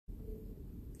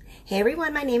Hey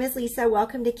everyone, my name is Lisa.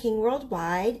 Welcome to King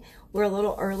Worldwide. We're a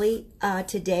little early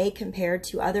today compared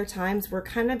to other times. We're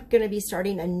kind of going to be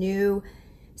starting a new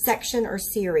section or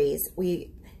series.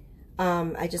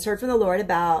 I just heard from the Lord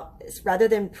about, rather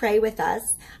than pray with us,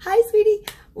 hi sweetie,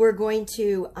 we're going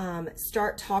to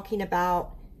start talking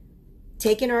about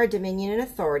taking our dominion and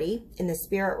authority in the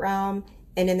spirit realm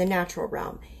and in the natural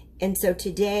realm. And so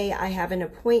today I have an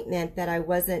appointment that I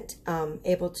wasn't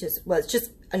able to, well, it's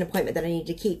just an appointment that I need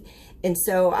to keep. And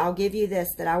so I'll give you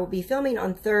this, that I will be filming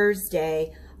on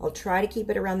Thursday. I'll try to keep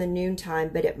it around the noon time,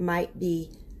 but it might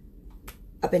be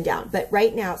up and down. But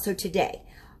right now, so today,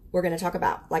 we're going to talk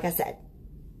about, like I said,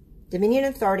 dominion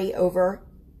and authority over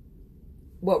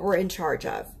what we're in charge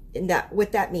of. And that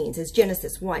what that means is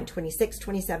Genesis 1, 26,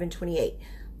 27, 28.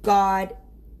 God,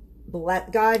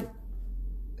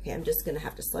 okay, I'm just going to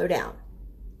have to slow down.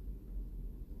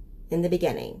 In the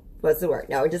beginning was the word.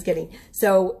 No, I'm just kidding.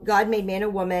 So God made man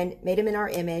and woman, made him in our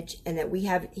image, and that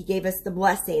he gave us the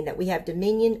blessing that we have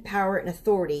dominion, power, and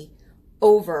authority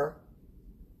over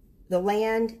the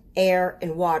land, air,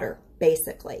 and water,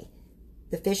 basically.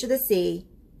 The fish of the sea,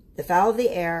 the fowl of the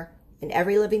air, and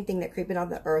every living thing that creepeth on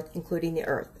the earth, including the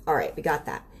earth. All right, we got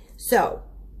that. So,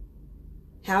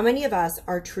 how many of us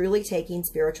are truly taking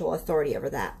spiritual authority over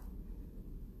that?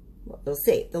 Well, we'll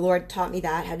see. The Lord taught me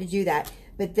that, how to do that.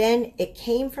 But then it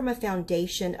came from a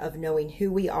foundation of knowing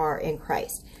who we are in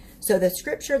Christ. So the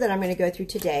scripture that I'm going to go through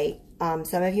today,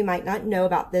 some of you might not know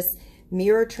about this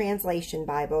Mirror Translation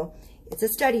Bible. It's a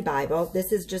study Bible.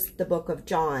 This is just the book of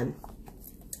John.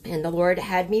 And the Lord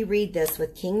had me read this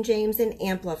with King James and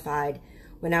Amplified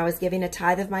when I was giving a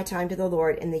tithe of my time to the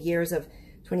Lord in the years of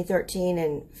 2013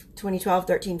 and 2012,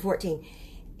 13, 14.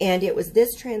 And it was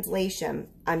this translation.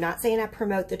 I'm not saying I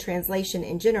promote the translation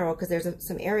in general because there's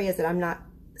some areas that I'm not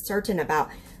certain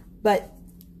about. But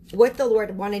what the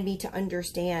Lord wanted me to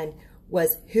understand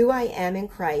was who I am in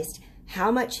Christ,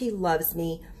 how much he loves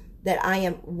me, that I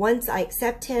am, once I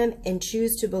accept him and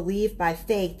choose to believe by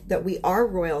faith that we are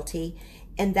royalty,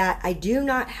 and that I do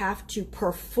not have to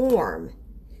perform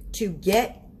to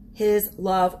get his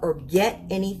love or get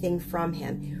anything from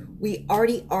him. We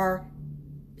already are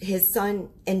his son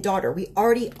and daughter. We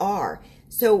already are.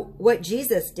 So what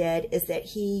Jesus did is that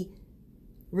he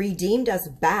redeemed us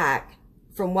back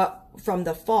from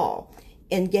the fall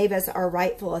and gave us our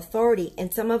rightful authority.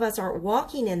 And some of us aren't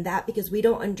walking in that because we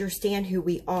don't understand who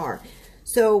we are.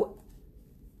 So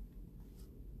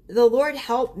the Lord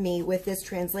helped me with this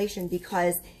translation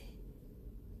because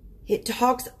it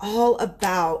talks all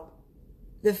about,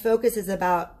 the focus is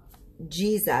about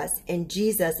Jesus and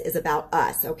Jesus is about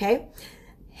us, okay?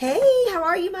 Hey, how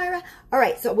are you, Myra? All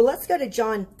right, so let's go to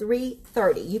John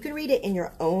 3:30. You can read it in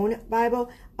your own Bible,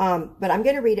 but I'm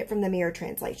going to read it from the Mirror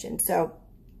Translation. So,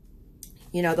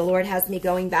 you know, the Lord has me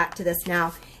going back to this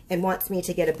now and wants me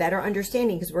to get a better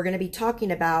understanding because we're going to be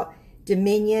talking about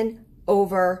dominion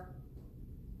over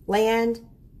land,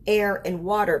 air, and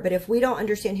water. But if we don't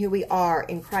understand who we are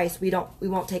in Christ, we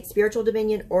won't take spiritual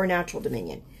dominion or natural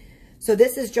dominion. So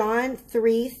this is John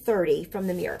 3:30 from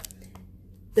the Mirror.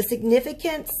 The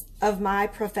significance of my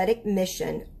prophetic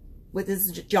mission, what this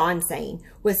is John saying,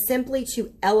 was simply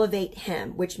to elevate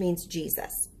him, which means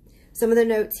Jesus. Some of the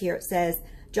notes here, it says,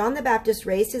 John the Baptist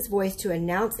raised his voice to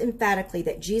announce emphatically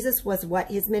that Jesus was what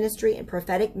his ministry and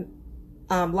prophetic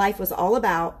life was all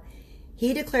about.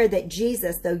 He declared that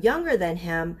Jesus, though younger than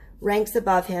him, ranks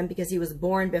above him because he was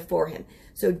born before him.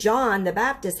 So John the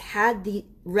Baptist had the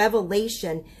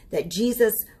revelation that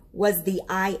Jesus was the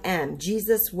I am.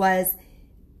 Jesus was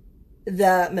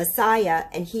the Messiah,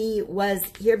 and he was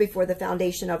here before the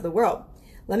foundation of the world.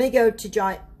 Let me go to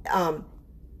John.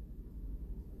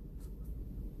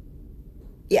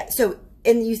 Yeah, so,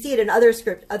 and you see it in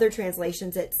other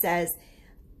translations, it says,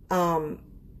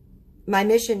 my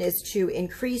mission is to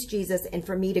increase Jesus and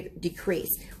for me to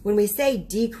decrease. When we say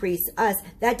decrease us,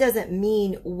 that doesn't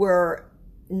mean we're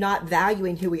not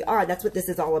valuing who we are. That's what this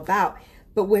is all about.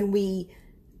 But when we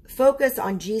focus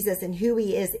on Jesus and who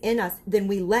he is in us, then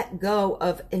we let go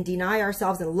of and deny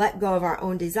ourselves and let go of our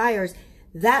own desires.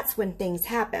 That's when things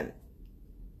happen.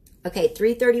 Okay,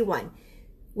 3:31.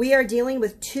 We are dealing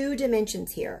with two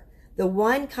dimensions here. The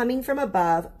one coming from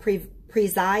above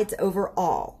presides over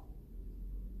all,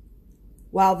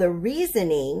 while the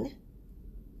reasoning,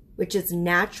 which is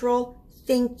natural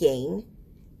thinking,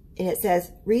 and it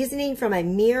says reasoning from a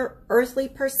mere earthly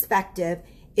perspective,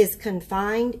 is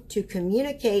confined to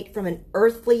communicate from an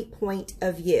earthly point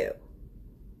of view.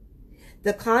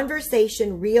 The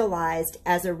conversation realized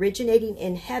as originating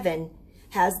in heaven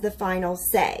has the final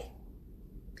say.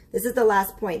 This is the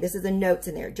last point. This is the notes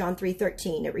in there. John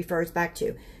 3:13, it refers back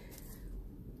to.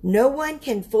 No one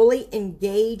can fully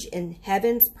engage in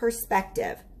heaven's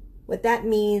perspective. What that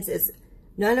means is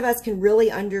none of us can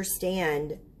really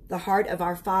understand the heart of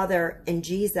our Father and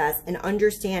Jesus and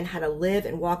understand how to live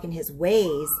and walk in his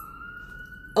ways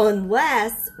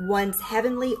unless one's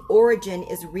heavenly origin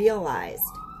is realized.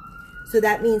 So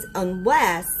that means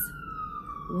unless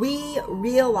we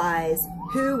realize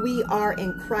who we are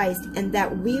in Christ and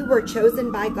that we were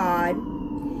chosen by God,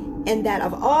 and that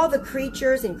of all the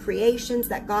creatures and creations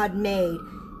that God made,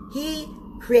 he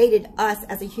created us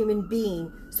as a human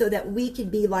being so that we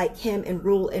could be like him and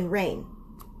rule and reign.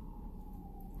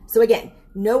 So again,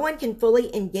 no one can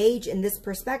fully engage in this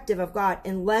perspective of God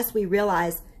unless we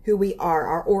realize who we are.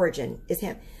 Our origin is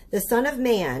him. The Son of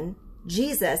Man,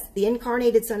 Jesus, the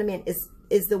incarnated Son of Man,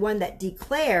 is the one that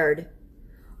declared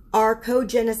our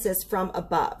cogenesis from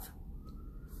above.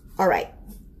 All right.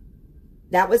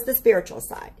 That was the spiritual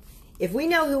side. If we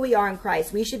know who we are in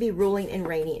Christ, we should be ruling and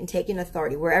reigning and taking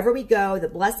authority. Wherever we go, the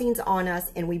blessing's on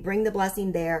us and we bring the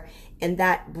blessing there, and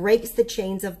that breaks the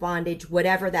chains of bondage,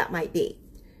 whatever that might be.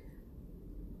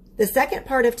 The second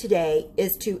part of today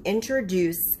is to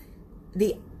introduce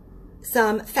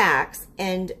some facts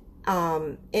and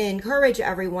encourage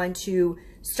everyone to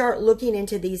start looking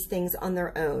into these things on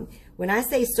their own. When I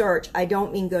say search, I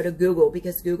don't mean go to Google,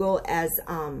 because Google has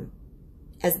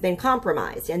been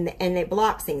compromised and it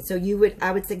blocks things. So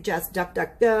I would suggest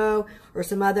DuckDuckGo or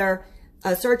some other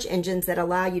search engines that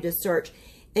allow you to search.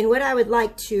 And what I would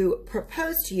like to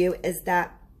propose to you is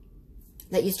that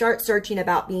you start searching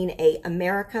about being an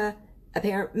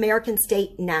American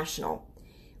state national.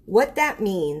 What that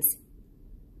means,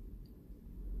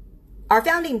 our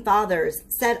founding fathers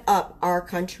set up our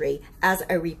country as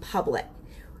a republic.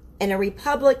 And a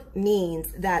republic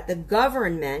means that the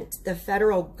government, the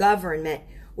federal government,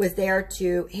 was there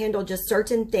to handle just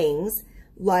certain things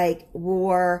like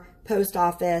war, post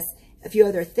office, a few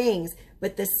other things.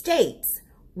 But the states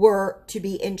were to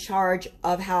be in charge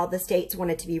of how the states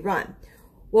wanted to be run.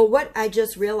 Well, what I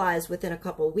just realized within a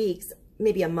couple of weeks,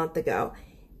 maybe a month ago,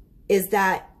 is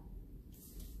that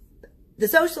the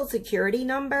Social Security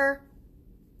number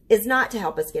is not to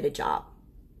help us get a job.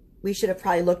 We should have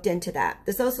probably looked into that.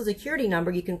 The Social Security number,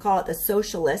 you can call it the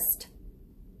Socialist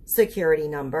Security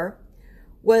number,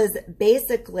 was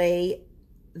basically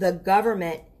the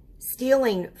government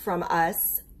stealing from us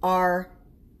our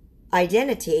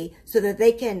identity so that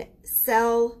they can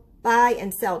buy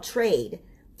and sell trade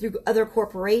through other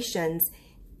corporations.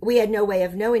 We had no way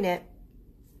of knowing it.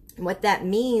 And what that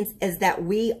means is that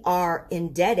we are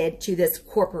indebted to this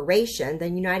corporation, the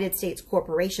United States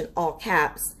Corporation, all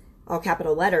caps, all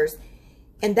capital letters.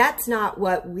 And that's not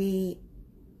what we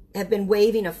have been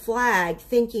waving a flag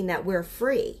thinking that we're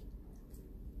free.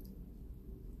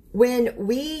 When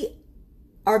we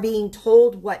are being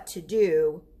told what to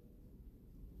do,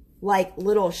 like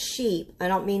little sheep, I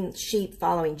don't mean sheep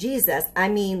following Jesus, I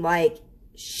mean like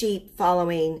sheep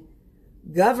following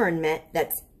government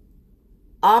that's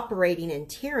operating in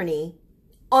tyranny,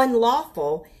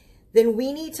 unlawful, then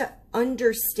we need to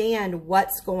understand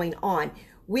what's going on.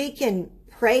 We can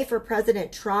pray for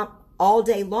President Trump all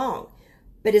day long,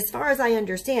 but as far as I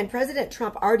understand, President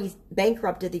Trump already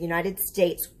bankrupted the United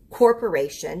States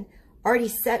corporation, already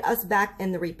set us back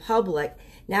in the republic.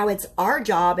 Now it's our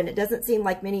job, and it doesn't seem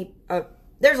like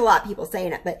there's a lot of people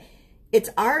saying it, but it's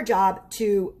our job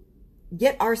to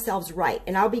get ourselves right.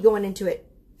 And I'll be going into it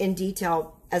in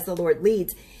detail as the Lord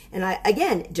leads. And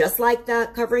again, just like the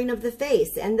covering of the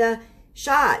face and the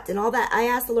shots and all that, I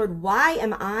asked the Lord, why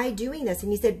am I doing this?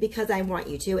 And he said, because I want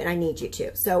you to and I need you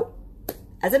to. So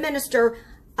as a minister,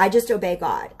 I just obey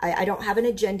God. I don't have an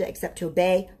agenda except to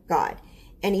obey God.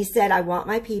 And he said, I want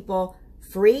my people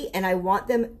free, and I want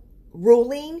them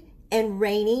ruling and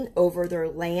reigning over their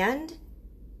land,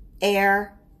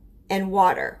 air, and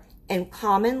water. And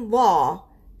common law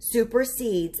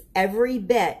supersedes every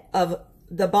bit of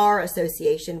the Bar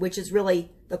Association, which is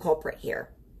really the culprit here.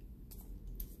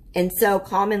 And so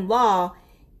common law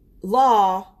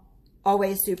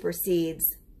always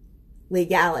supersedes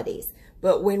legalities.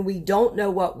 But when we don't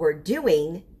know what we're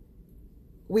doing,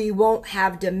 we won't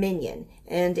have dominion.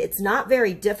 And it's not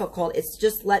very difficult. It's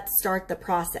just, let's start the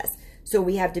process. So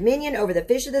we have dominion over the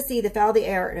fish of the sea, the fowl of the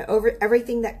air, and over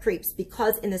everything that creeps,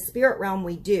 because in the spirit realm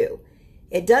we do.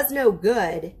 It does no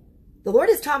good. The Lord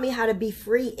has taught me how to be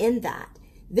free in that.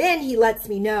 Then he lets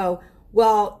me know,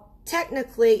 well,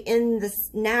 technically in the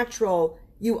natural,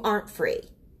 you aren't free.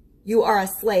 You are a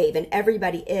slave, and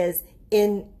everybody is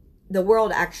in the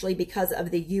world actually because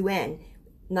of the UN.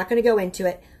 I'm not going to go into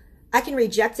it. I can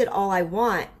reject it all I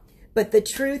want, but the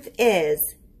truth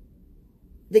is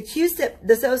the QSIP,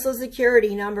 the Social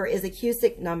Security number is a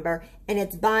QSIC number, and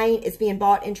it's being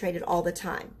bought and traded all the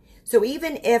time. So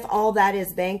even if all that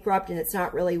is bankrupt and it's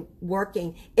not really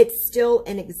working, it's still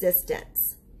in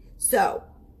existence. So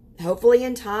hopefully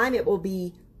in time it will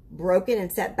be broken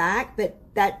and set back, but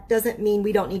that doesn't mean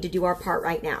we don't need to do our part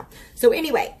right now. So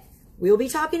anyway, we'll be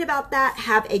talking about that.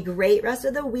 Have a great rest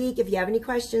of the week. If you have any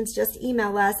questions, just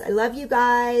email us. I love you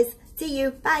guys. See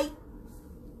you. Bye.